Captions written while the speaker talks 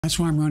That's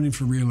why I'm running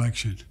for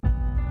re-election.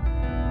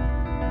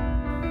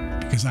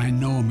 Because I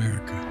know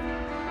America.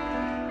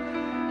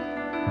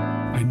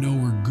 I know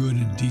we're good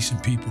and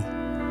decent people.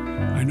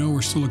 I know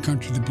we're still a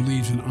country that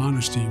believes in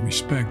honesty and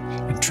respect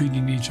and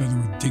treating each other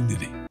with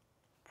dignity.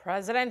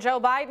 President Joe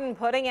Biden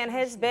putting in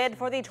his bid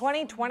for the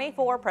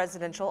 2024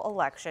 presidential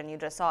election. You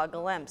just saw a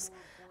glimpse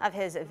of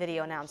his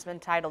video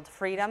announcement titled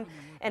Freedom.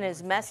 In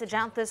his message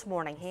out this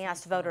morning, he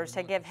asked voters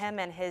to give him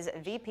and his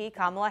VP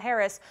Kamala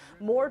Harris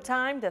more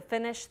time to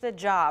finish the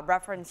job,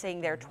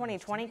 referencing their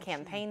 2020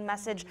 campaign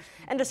message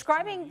and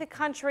describing the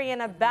country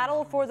in a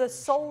battle for the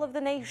soul of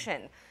the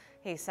nation.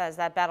 He says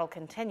that battle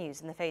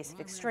continues in the face of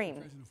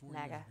extreme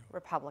MAGA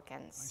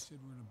Republicans.